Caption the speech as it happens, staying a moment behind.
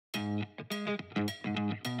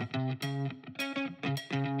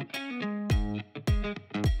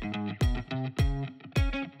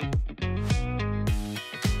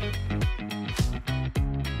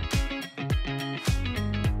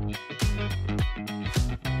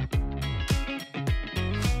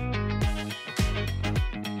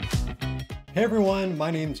Hey everyone,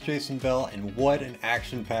 my name's Jason Bell, and what an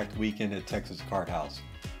action-packed weekend at Texas Card House.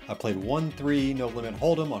 I played 1-3 No Limit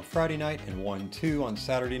Hold'em on Friday night and 1-2 on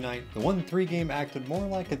Saturday night. The 1-3 game acted more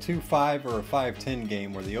like a 2-5 or a 5-10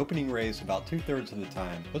 game where the opening raise about 2/3 of the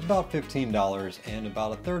time was about $15 and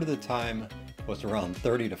about a third of the time was around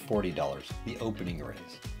 $30 to $40, the opening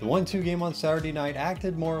raise. The 1-2 game on Saturday night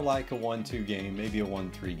acted more like a 1-2 game, maybe a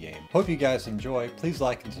 1-3 game. Hope you guys enjoy. Please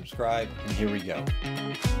like and subscribe, and here we go.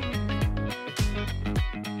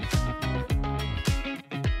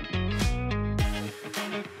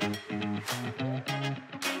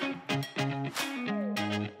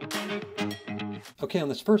 Okay, on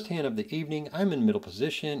this first hand of the evening, I'm in middle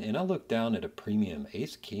position and I look down at a premium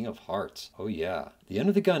ace king of hearts. Oh yeah. The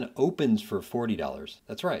under the gun opens for $40.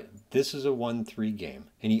 That's right. This is a 1-3 game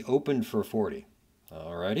and he opened for 40.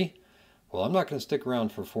 Alrighty. Well, I'm not going to stick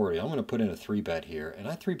around for 40. I'm going to put in a 3-bet here, and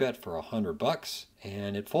I 3-bet for $100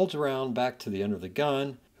 and it folds around back to the under the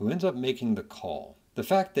gun who ends up making the call. The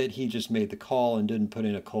fact that he just made the call and didn't put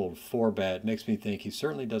in a cold 4-bet makes me think he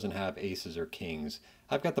certainly doesn't have aces or kings.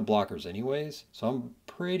 I've got the blockers anyways, so I'm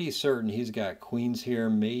pretty certain he's got queens here,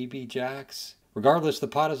 maybe jacks. Regardless, the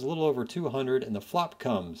pot is a little over 200 and the flop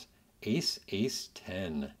comes ace, ace,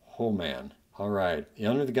 10. Oh man. All right, the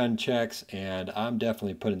under the gun checks and I'm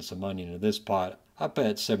definitely putting some money into this pot. I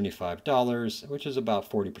bet $75, which is about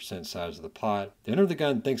 40% size of the pot. The under the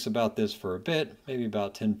gun thinks about this for a bit, maybe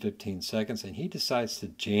about 10-15 seconds, and he decides to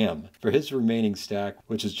jam for his remaining stack,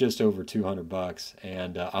 which is just over $200.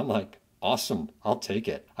 And I'm like, awesome, I'll take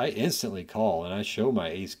it. I instantly call and I show my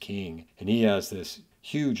ace king, and he has this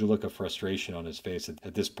huge look of frustration on his face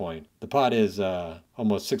at this point. The pot is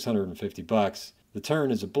almost $650. The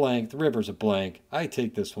turn is a blank, the river's a blank. I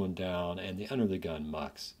take this one down and the under the gun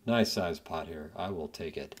mucks. Nice size pot here, I will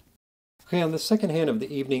take it. Okay, on the second hand of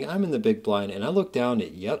the evening, I'm in the big blind and I look down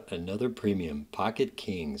at yet another premium, pocket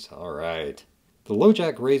kings. All right. The low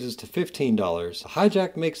jack raises to $15. The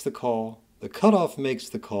hijack makes the call, the cutoff makes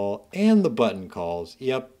the call, and the button calls.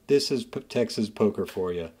 Yep, this is Texas poker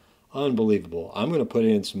for you. Unbelievable. I'm going to put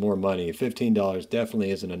in some more money. $15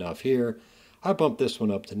 definitely isn't enough here. I bumped this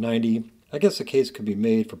one up to 90. I guess a case could be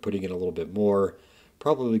made for putting in a little bit more.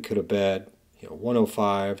 Probably could have bet,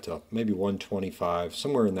 105 to maybe 125,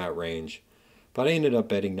 somewhere in that range. But I ended up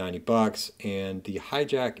betting $90, and the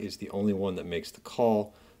hijack is the only one that makes the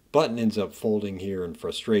call. Button ends up folding here in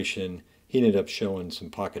frustration. He ended up showing some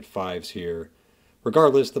pocket fives here.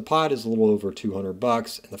 Regardless, the pot is a little over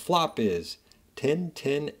 $200, and the flop is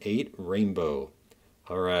 10-10-8 rainbow.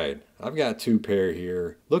 All right, I've got 2 pair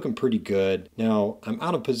here, looking pretty good. Now, I'm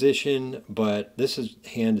out of position, but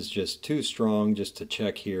hand is just too strong just to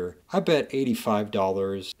check here. I bet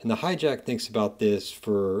 $85, and the hijack thinks about this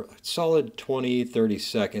for a solid 20-30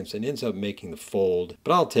 seconds and ends up making the fold.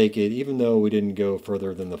 But I'll take it, even though we didn't go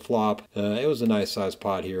further than the flop. It was a nice size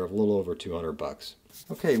pot here of a little over $200.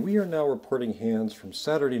 Okay, we are now reporting hands from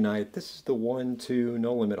Saturday night. This is the 1-2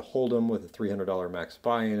 No Limit Hold'em with a $300 max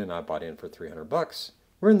buy-in, and I bought in for $300.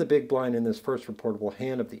 We're in the big blind in this first reportable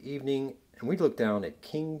hand of the evening, and we look down at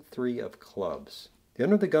King 3 of clubs. The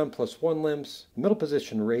under the gun +1 limps, the middle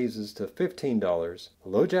position raises to $15, the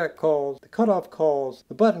low jack calls, the cutoff calls,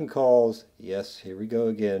 the button calls. Yes, here we go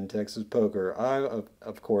again, Texas poker. I,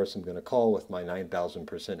 of course, am going to call with my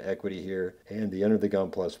 9,000% equity here, and the under the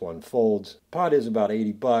gun +1 folds. Pot is about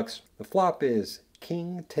 $80. The flop is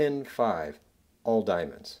King 10-5, all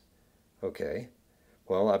diamonds. Okay.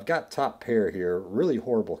 Well, I've got top pair here, really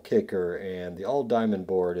horrible kicker, and the all diamond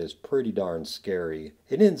board is pretty darn scary.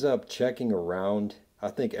 It ends up checking around. I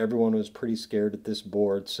think everyone was pretty scared at this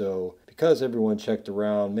board, so because everyone checked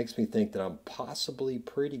around, makes me think that I'm possibly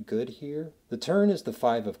pretty good here. The turn is the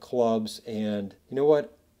 5 of clubs, and you know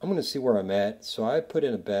what? I'm going to see where I'm at, so I put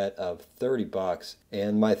in a bet of $30,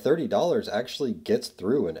 and my $30 actually gets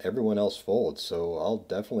through and everyone else folds, so I'll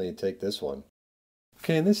definitely take this one.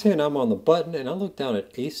 Okay, in this hand I'm on the button and I look down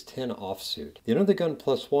at ace-10 offsuit. The under the gun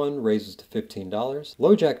 +1 raises to $15.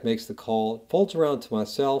 Low jack makes the call, folds around to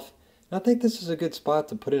myself, and I think this is a good spot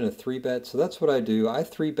to put in a 3-bet, so that's what I do. I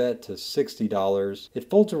 3-bet to $60. It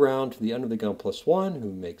folds around to the under the gun +1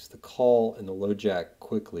 who makes the call, and the low jack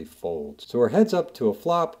quickly folds. So we're heads up to a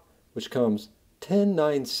flop, which comes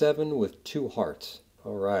 10-9-7 with 2 hearts.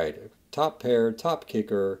 All right. Top pair, top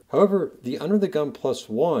kicker. However, the under the gun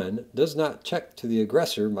 +1 does not check to the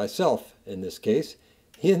aggressor, myself in this case.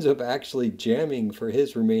 He ends up actually jamming for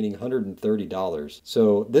his remaining $130.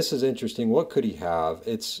 So this is interesting. What could he have?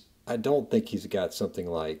 I don't think he's got something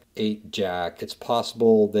like 8 jack. It's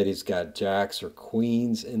possible that he's got jacks or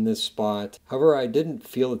queens in this spot. However, I didn't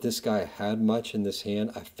feel that this guy had much in this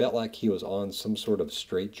hand. I felt like he was on some sort of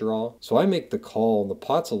straight draw. So I make the call, and the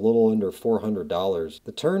pot's a little under $400.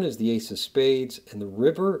 The turn is the ace of spades, and the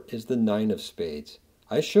river is the 9 of spades.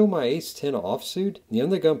 I show my ace-10 offsuit,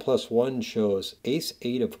 and the undergun +1 shows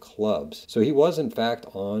ace-8 of clubs. So he was in fact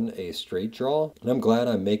on a straight draw, and I'm glad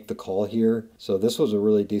I make the call here. So this was a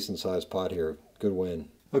really decent sized pot here. Good win.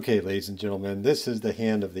 Okay, ladies and gentlemen, this is the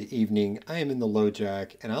hand of the evening. I am in the low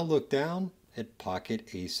jack, and I'll look down at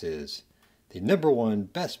pocket aces. The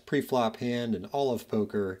 #1 best pre-flop hand in all of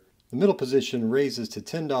poker. The middle position raises to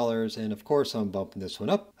 $10, and of course I'm bumping this one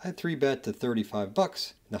up. I 3-bet to 35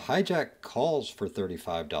 bucks. The hijack calls for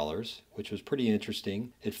 $35, which was pretty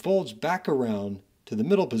interesting. It folds back around to the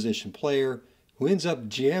middle position player, who ends up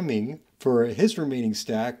jamming for his remaining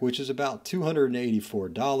stack, which is about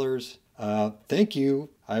 $284. Thank you.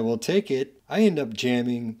 I will take it. I end up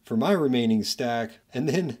jamming for my remaining stack, and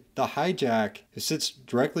then the hijack, who sits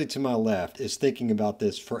directly to my left, is thinking about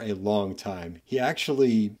this for a long time. He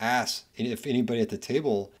actually asked if anybody at the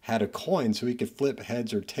table had a coin so he could flip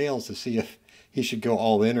heads or tails to see if he should go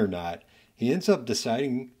all in or not. He ends up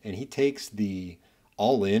deciding, and he takes the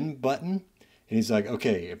all in button, and he's like,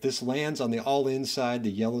 okay, if this lands on the all in side,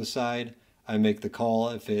 the yellow side, I make the call.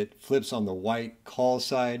 If it flips on the white call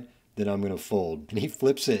side, then I'm going to fold. And he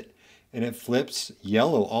flips it, and it flips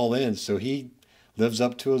yellow all in. So he lives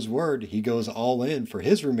up to his word. He goes all in for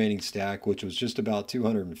his remaining stack, which was just about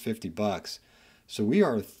 250 bucks. So we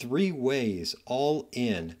are 3 ways all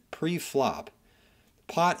in pre-flop.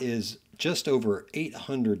 Pot is just over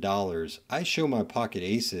 $800. I show my pocket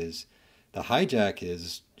aces. The hijack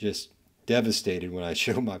is just devastated when I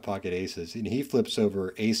show my pocket aces, and he flips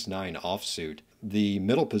over ace-9 offsuit. The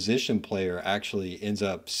middle position player actually ends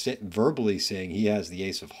up verbally saying he has the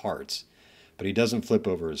ace of hearts, but he doesn't flip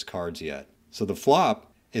over his cards yet. So the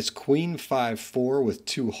flop is queen 5-4 with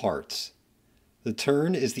 2 hearts. The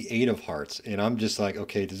turn is the 8 of hearts, and I'm just like,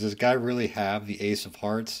 okay, does this guy really have the ace of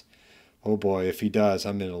hearts? Oh boy, if he does,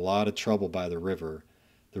 I'm in a lot of trouble by the river.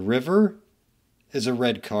 The river is a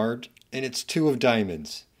red card, and it's 2 of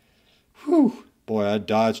diamonds. Whew! Boy, I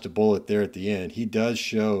dodged a bullet there at the end. He does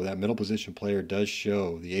show, that middle position player does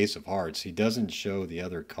show the ace of hearts. He doesn't show the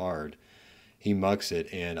other card. He mucks it,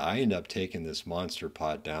 and I end up taking this monster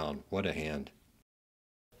pot down. What a hand.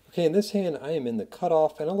 Okay, in this hand, I am in the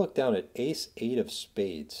cutoff, and I look down at ace-8 of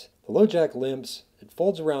spades. The low jack limps, it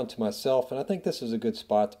folds around to myself, and I think this is a good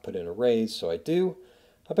spot to put in a raise, so I do.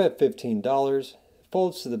 I bet $15.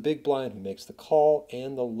 Folds to the big blind, who makes the call,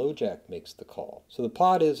 and the low jack makes the call. So the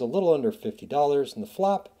pot is a little under $50, and the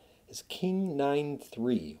flop is king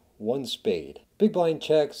 9-3, 1 spade. Big blind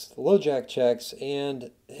checks, the low jack checks, and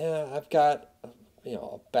I've got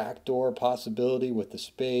a backdoor possibility with the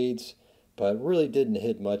spades, but really didn't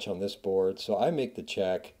hit much on this board, so I make the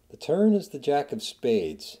check. The turn is the jack of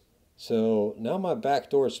spades. So now my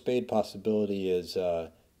backdoor spade possibility is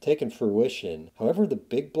taken fruition. However, the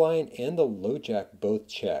big blind and the low jack both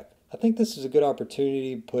check. I think this is a good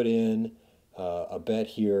opportunity to put in a bet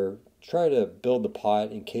here, try to build the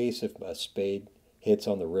pot in case if a spade hits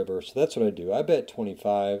on the river. So that's what I do. I bet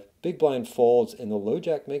 25, big blind folds, and the low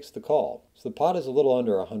jack makes the call. So the pot is a little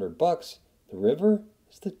under 100 bucks. The river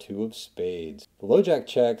is the 2 of spades. The low jack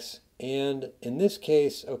checks, and in this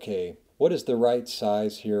case, okay, what is the right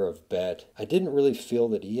size here of bet? I didn't really feel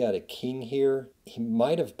that he had a king here. He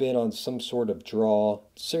might have been on some sort of draw.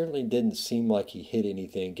 Certainly didn't seem like he hit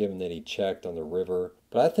anything given that he checked on the river.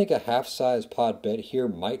 But I think a half-size pot bet here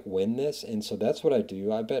might win this, and so that's what I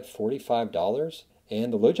do. I bet $45,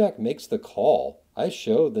 and the low jack makes the call. I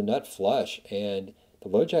show the nut flush, and the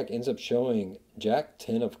low jack ends up showing jack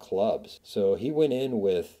 10 of clubs. So he went in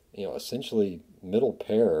with, essentially middle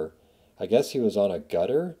pair. I guess he was on a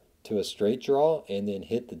gutter to a straight draw and then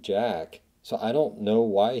hit the jack. So I don't know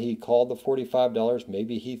why he called the $45.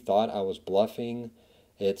 Maybe he thought I was bluffing.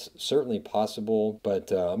 It's certainly possible,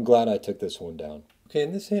 but I'm glad I took this one down. Okay,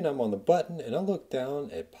 in this hand I'm on the button, and I look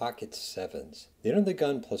down at pocket sevens. The under the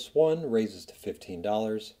gun +1 raises to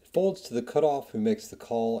 $15. It folds to the cutoff, who makes the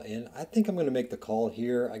call, and I think I'm going to make the call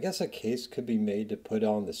here. I guess a case could be made to put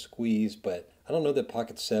on the squeeze, but I don't know that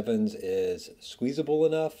pocket sevens is squeezable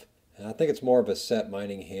enough. And I think it's more of a set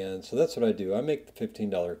mining hand, so that's what I do. I make the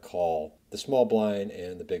 $15 call. The small blind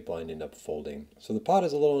and the big blind end up folding. So the pot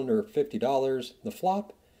is a little under $50. The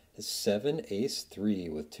flop is 7 ace 3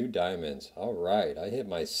 with 2 diamonds. All right, I hit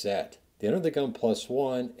my set. The under the gun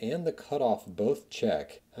 +1 and the cutoff both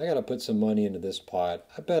check. I gotta put some money into this pot.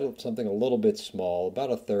 I bet something a little bit small,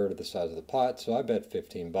 about a third of the size of the pot, so I bet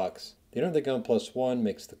 15 bucks. The under the gun +1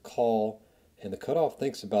 makes the call, and the cutoff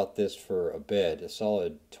thinks about this for a bit, a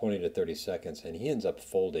solid 20 to 30 seconds, and he ends up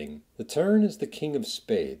folding. The turn is the king of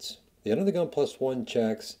spades. The under the gun +1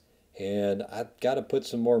 checks, and I've got to put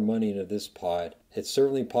some more money into this pot. It's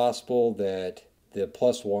certainly possible that the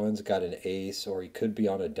 +1's got an ace, or he could be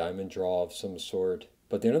on a diamond draw of some sort.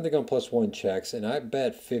 But the under the gun +1 checks, and I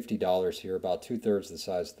bet $50 here, about 2/3 the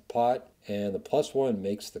size of the pot, and the +1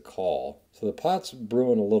 makes the call. So the pot's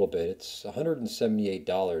brewing a little bit. It's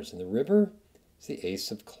 $178, and the river is the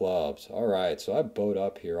ace of clubs. All right, so I bowed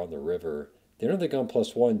up here on the river. The under the gun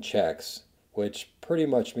 +1 checks, which pretty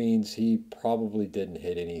much means he probably didn't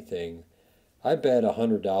hit anything. I bet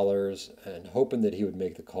 $100 and hoping that he would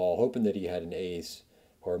make the call, hoping that he had an ace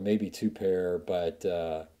or maybe two pair, but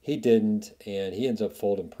he didn't, and he ends up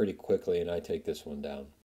folding pretty quickly, and I take this one down.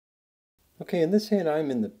 Okay, in this hand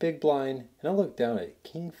I'm in the big blind, and I look down at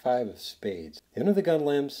King 5 of spades. The under the gun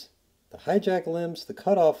limps, the hijack limps, the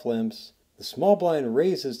cutoff limps, the small blind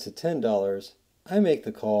raises to $10. I make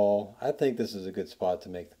the call. I think this is a good spot to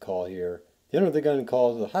make the call here. The under the gun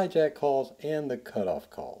calls, the hijack calls, and the cutoff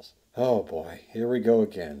calls. Oh boy, here we go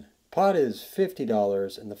again. Pot is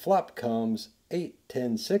 $50, and the flop comes 8,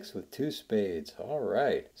 10, 6 with 2 spades. All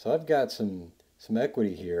right, so I've got some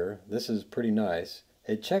equity here. This is pretty nice.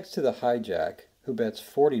 It checks to the hijack, who bets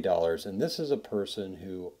 $40, and this is a person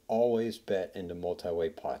who always bet into multi-way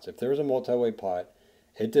pots. If there was a multi-way pot,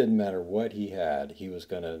 it didn't matter what he had, he was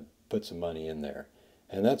going to put some money in there.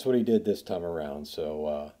 And that's what he did this time around,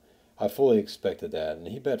 so I fully expected that. And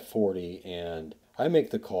he bet 40, and I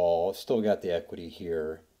make the call, still got the equity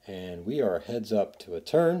here, and we are heads up to a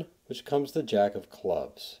turn, which comes the jack of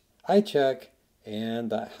clubs. I check,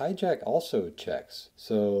 and the hijack also checks.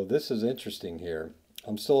 So this is interesting here.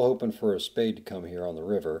 I'm still hoping for a spade to come here on the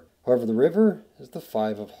river. However, the river is the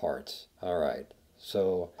 5 of hearts. All right,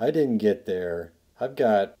 so I didn't get there. I've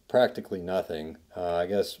got practically nothing. I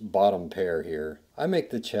guess bottom pair here. I make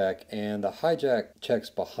the check, and the hijack checks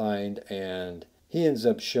behind, and he ends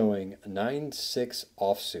up showing 9-6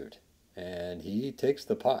 offsuit, and he takes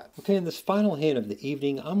the pot. Okay, in this final hand of the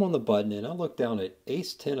evening, I'm on the button, and I look down at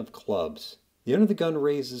ace 10 of clubs. The under the gun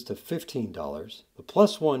raises to $15. The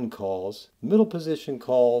 +1 calls, middle position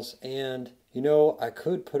calls, and you know, I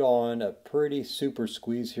could put on a pretty super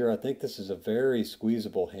squeeze here. I think this is a very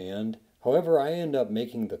squeezable hand. However, I end up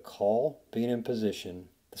making the call, being in position.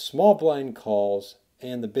 The small blind calls,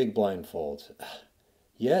 and the big blind folds.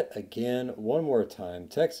 Yet again, one more time,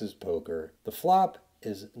 Texas poker. The flop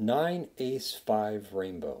is 9 ace 5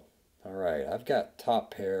 rainbow. All right, I've got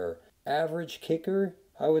top pair, average kicker,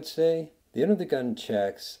 I would say. The under the gun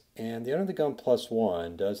checks, and the under the gun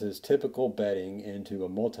 +1 does his typical betting into a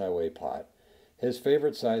multi-way pot. His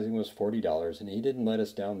favorite sizing was $40, and he didn't let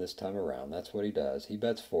us down this time around. That's what he does. He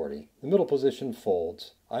bets 40. The middle position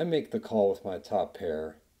folds. I make the call with my top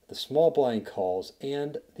pair. The small blind calls,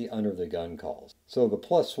 and the under the gun calls. So the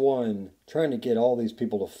 +1, trying to get all these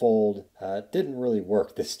people to fold, didn't really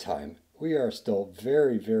work this time. We are still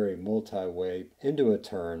very, very multi-way into a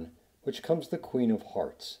turn, which comes the queen of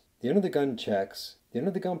hearts. The under the gun checks. The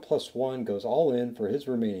under the gun +1 goes all in for his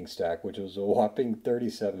remaining stack, which was a whopping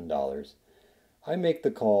 $37. I make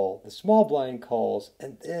the call, the small blind calls,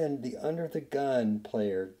 and then the under the gun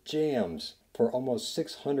player jams for almost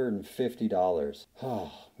 $650.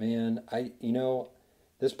 Oh man,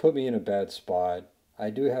 this put me in a bad spot. I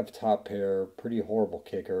do have top pair, pretty horrible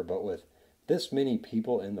kicker, but with this many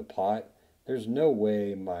people in the pot, there's no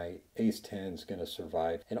way my ace 10 is going to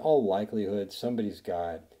survive. In all likelihood, somebody's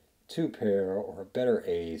got two pair or a better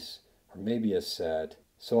ace, or maybe a set.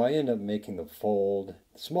 So I end up making the fold.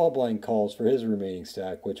 The small blind calls for his remaining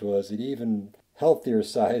stack, which was an even healthier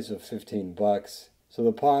size of 15 bucks. So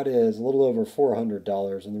the pot is a little over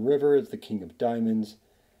 $400, and the river is the king of diamonds.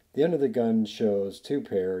 The under the gun shows two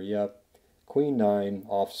pair, yep, queen 9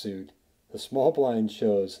 offsuit. The small blind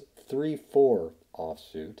shows 3-4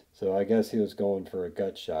 offsuit. So I guess he was going for a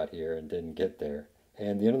gut shot here and didn't get there.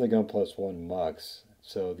 And the under the gun +1 mucks.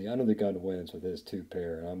 So the under the gun wins with his two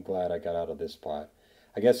pair, and I'm glad I got out of this pot.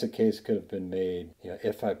 I guess a case could have been made,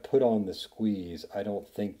 if I put on the squeeze, I don't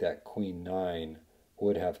think that queen 9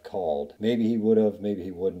 would have called. Maybe he would have, maybe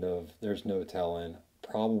he wouldn't have. There's no telling.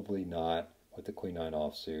 Probably not with the queen 9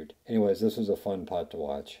 offsuit. Anyways, this was a fun pot to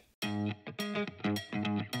watch.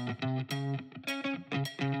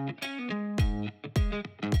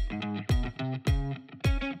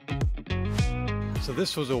 So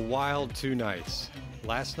this was a wild 2 nights.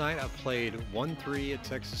 Last night I played 1-3 at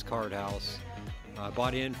Texas Card House. I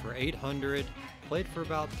bought in for 800, played for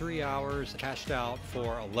about 3 hours, cashed out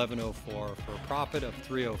for 1104 for a profit of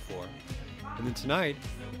 304. And then tonight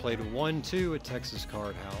I played 1-2 at Texas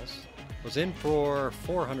Card House. Was in for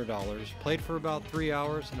 $400, played for about 3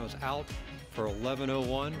 hours, and I was out for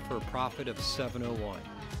 1101 for a profit of 701.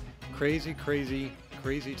 Crazy, crazy,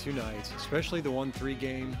 crazy 2 nights, especially the 1-3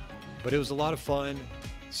 game, but it was a lot of fun.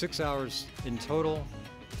 6 hours in total,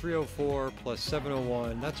 304 plus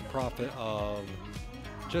 701, that's a profit of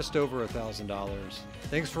just over $1,000.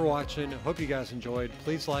 Thanks for watching. Hope you guys enjoyed.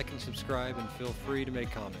 Please like and subscribe and feel free to make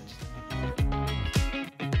comments.